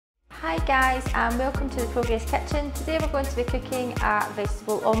Hi guys, and welcome to the Progress Kitchen. Today we're going to be cooking a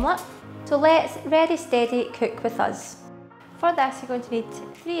vegetable omelette. So let's ready steady cook with us. For this you're going to need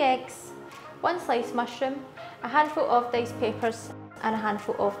 3 eggs, 1 sliced mushroom, a handful of diced peppers and a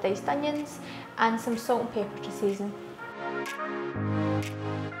handful of diced onions, and some salt and pepper to season.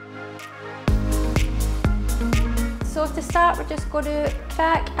 So to start we're just going to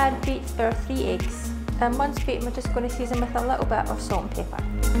crack and beat our 3 eggs. And once beaten we're just going to season with a little bit of salt and pepper.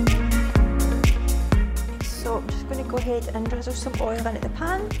 So I'm just going to go ahead and drizzle some oil into the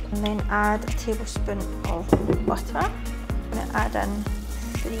pan and then add a tablespoon of butter. I'm going to add in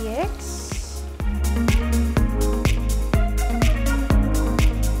 3 eggs.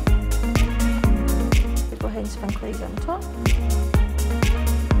 We'll go ahead and sprinkle these on top.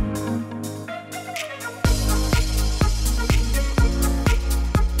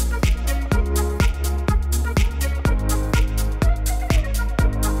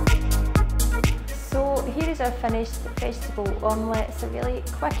 Here is our finished vegetable omelette. It's a really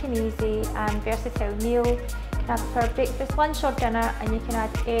quick and easy and versatile meal. You can have it for breakfast, lunch or dinner, and you can add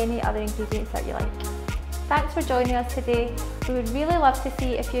any other ingredients that you like. Thanks for joining us today. We would really love to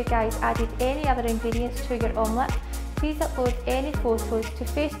see if you guys added any other ingredients to your omelette. Please upload any photos to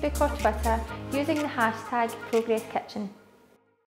Facebook or Twitter using the hashtag Progrez Kitchen.